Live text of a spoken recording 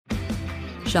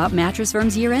Shop Mattress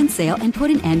Firm's year-end sale and put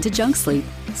an end to junk sleep.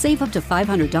 Save up to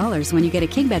 $500 when you get a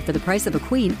king bed for the price of a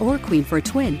queen or queen for a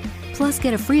twin. Plus,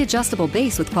 get a free adjustable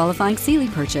base with qualifying Sealy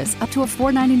purchase up to a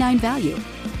 $499 value.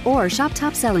 Or shop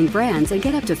top-selling brands and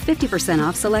get up to 50%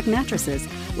 off select mattresses,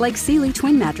 like Sealy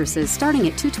twin mattresses starting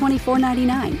at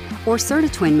 $224.99 or Serta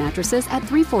twin mattresses at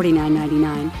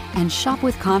 $349.99. And shop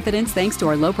with confidence thanks to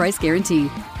our low price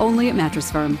guarantee. Only at Mattress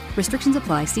Firm. Restrictions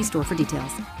apply. See store for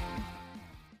details.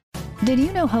 Did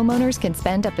you know homeowners can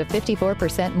spend up to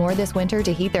 54% more this winter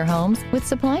to heat their homes? With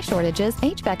supply shortages,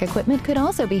 HVAC equipment could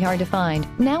also be hard to find.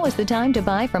 Now is the time to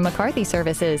buy from McCarthy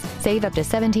Services. Save up to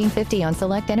 $1,750 on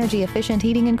select energy-efficient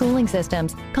heating and cooling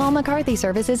systems. Call McCarthy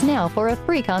Services now for a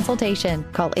free consultation.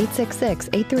 Call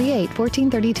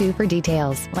 866-838-1432 for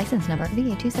details. License number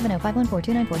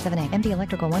VA270-514-2947A. MD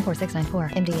Electrical 14694.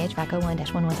 MD HVAC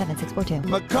 01-117642.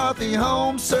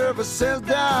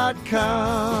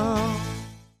 McCarthyHomeservices.com.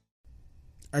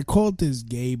 I called this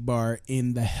gay bar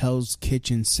in the Hell's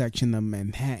Kitchen section of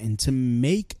Manhattan to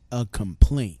make a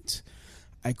complaint.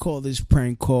 I call this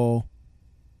prank call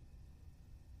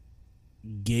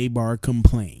Gay Bar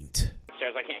Complaint.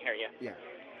 Upstairs, I can't hear you. Yeah.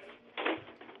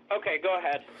 Okay, go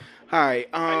ahead. Hi.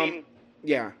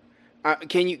 Yeah.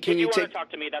 Can you if you want take? to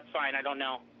talk to me, that's fine. I don't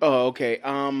know. Oh, okay.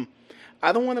 I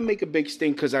don't want to make a big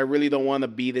stink because I really don't want to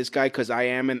be this guy because I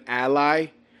am an ally.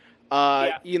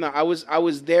 You know, I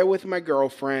was there with my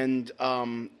girlfriend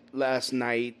last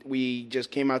night. We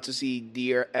just came out to see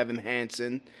Dear Evan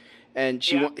Hansen, and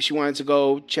she wanted to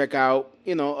go check out,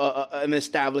 you know, an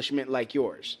establishment like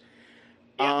yours.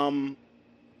 Yeah.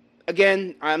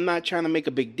 Again, I'm not trying to make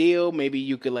a big deal. Maybe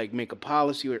you could like make a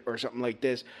policy or something like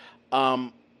this.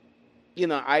 You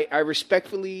know, I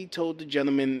respectfully told the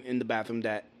gentleman in the bathroom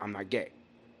that I'm not gay,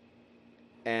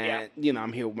 and you know,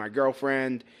 I'm here with my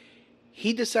girlfriend.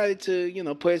 He decided to, you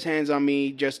know, put his hands on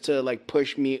me just to, like,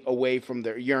 push me away from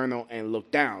the urinal and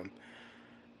look down.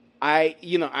 I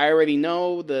already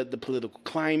know the political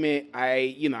climate.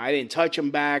 I didn't touch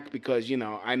him back because, you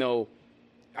know, I know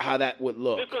how that would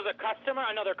look. This was a customer,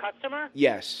 another customer?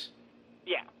 Yes.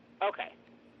 Yeah, okay.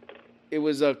 It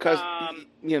was a customer,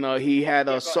 you know, he had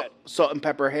a salt and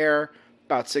pepper hair,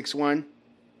 about 6'1".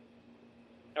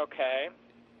 Okay.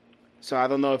 So I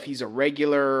don't know if he's a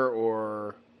regular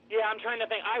or... Yeah, I'm trying to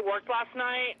think. I worked last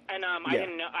night, and I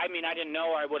didn't know. I mean, I didn't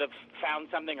know I would have found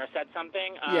something or said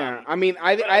something. I mean,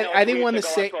 I didn't want to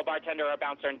say to a bartender or a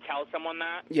bouncer and tell someone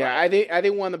that. Yeah, I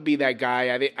didn't want to be that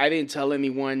guy. I didn't tell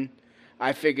anyone.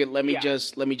 I figured let me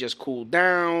just cool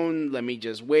down. Let me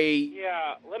just wait.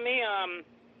 Yeah, let me.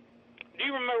 Do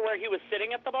you remember where he was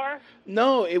sitting at the bar?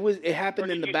 No, it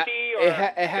happened in the back. It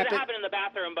happened in the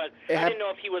bathroom, but I didn't know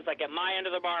if he was like at my end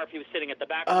of the bar, or if he was sitting at the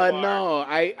back of the bar. No,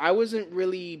 I wasn't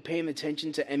really paying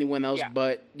attention to anyone else,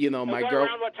 but you know, my girl.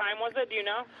 Around what time was it? Do you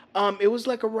know? It was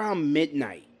like around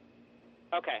midnight.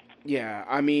 Okay. Yeah,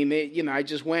 I mean, you know, I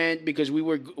just went because we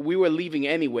were leaving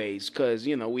anyways, because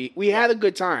you know we had a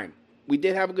good time. We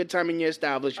did have a good time in your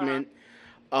establishment.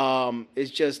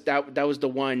 It's just that was the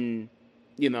one.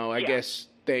 You know, I guess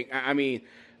thing. I mean,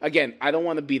 again, I don't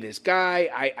want to be this guy.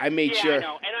 I made sure. Yeah, I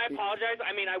know, and I apologize.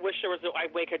 I mean, I wish there was a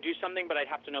way I could do something, but I'd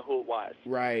have to know who it was.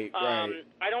 Right. I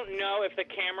don't know if the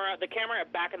camera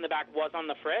back in the back was on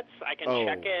the fritz. I can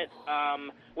check it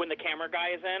when the camera guy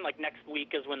is in. Like next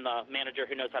week is when the manager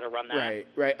who knows how to run that.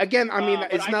 Right. Again, I mean,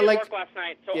 it's not like. I did work last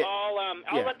night, so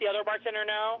I'll let the other bartender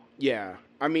know. Yeah.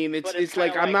 I mean, it's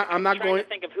like I'm not going to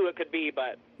think of who it could be,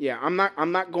 but yeah, I'm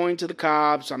not going to the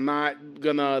cops. I'm not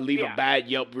gonna leave a bad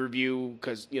Yelp review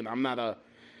because you know I'm not a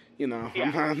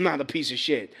I'm not a piece of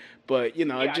shit. But you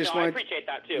know, I appreciate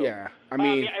that too. Yeah, I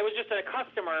mean, it was just a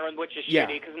customer, which is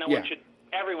shitty because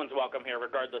everyone's welcome here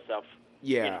regardless of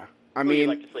I mean, who you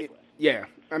like to sleep with. Yeah,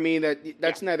 I mean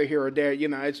that's neither here or there. You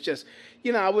know, it's just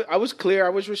I was clear. I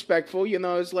was respectful. You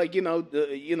know, it's like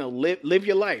live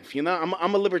your life. You know,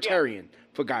 I'm a libertarian.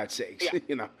 For God's sakes,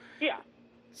 you know. Yeah.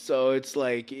 So it's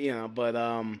like, but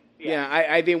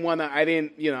I didn't want to. I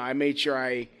made sure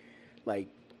I, went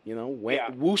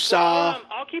woosah.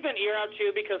 I'll keep an ear out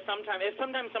too because sometimes some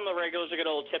of the regulars will get a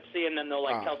little tipsy and then they'll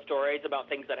tell stories about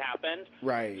things that happened.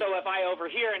 Right. So if I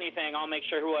overhear anything, I'll make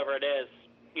sure whoever it is,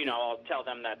 I'll tell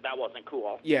them that wasn't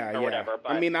cool. Yeah. Whatever.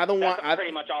 But I mean, I don't want. That's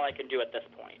pretty much all I can do at this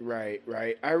point. Right.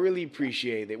 I really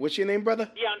appreciate it. What's your name, brother?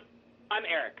 Yeah, I'm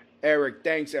Eric. Eric,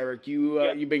 thanks, Eric.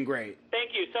 You've been great.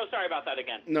 Thank you. So sorry about that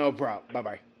again. No problem.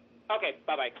 Bye-bye. Okay,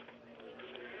 bye-bye.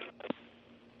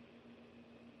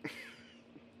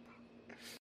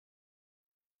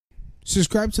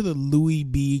 Subscribe to the Louie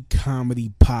B Comedy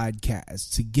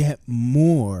Podcast to get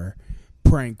more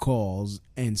prank calls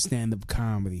and stand-up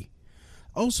comedy.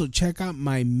 Also, check out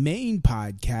my main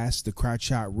podcast, the Crotch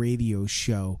Shot Radio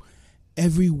Show,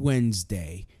 every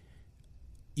Wednesday.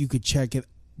 You could check it,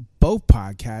 both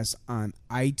podcasts, on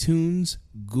iTunes,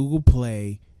 Google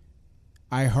Play,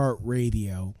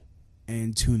 iHeartRadio,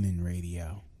 and TuneIn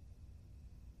Radio.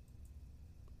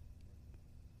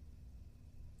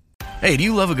 Hey, do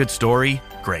you love a good story?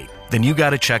 Great. Then you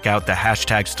got to check out the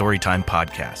 #Storytime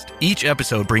podcast. Each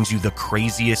episode brings you the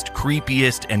craziest,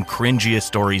 creepiest, and cringiest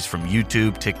stories from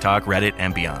YouTube, TikTok, Reddit,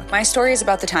 and beyond. My story is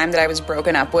about the time that I was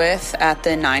broken up with at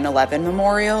the 9/11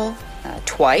 memorial.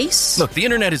 Twice. Look, the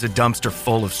internet is a dumpster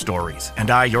full of stories, and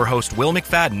I, your host, Will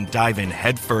McFadden, dive in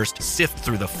headfirst, sift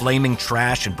through the flaming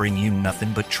trash, and bring you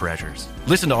nothing but treasures.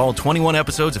 Listen to all 21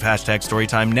 episodes of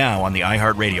 #Storytime now on the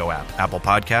iHeartRadio app, Apple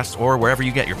Podcasts, or wherever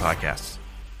you get your podcasts.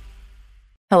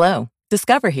 Hello,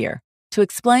 Discover here to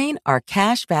explain our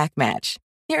cash back match.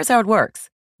 Here's how it works.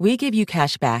 We give you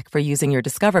cash back for using your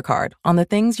Discover card on the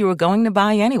things you were going to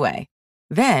buy anyway.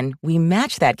 Then we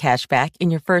match that cash back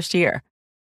in your first year.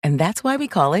 And that's why we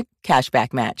call it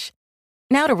Cashback Match.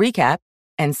 Now to recap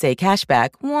and say cashback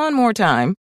one more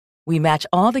time. We match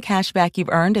all the cashback you've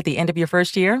earned at the end of your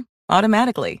first year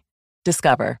automatically.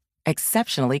 Discover.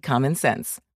 Exceptionally common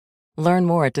sense. Learn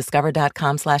more at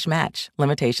discover.com/match.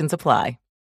 Limitations apply.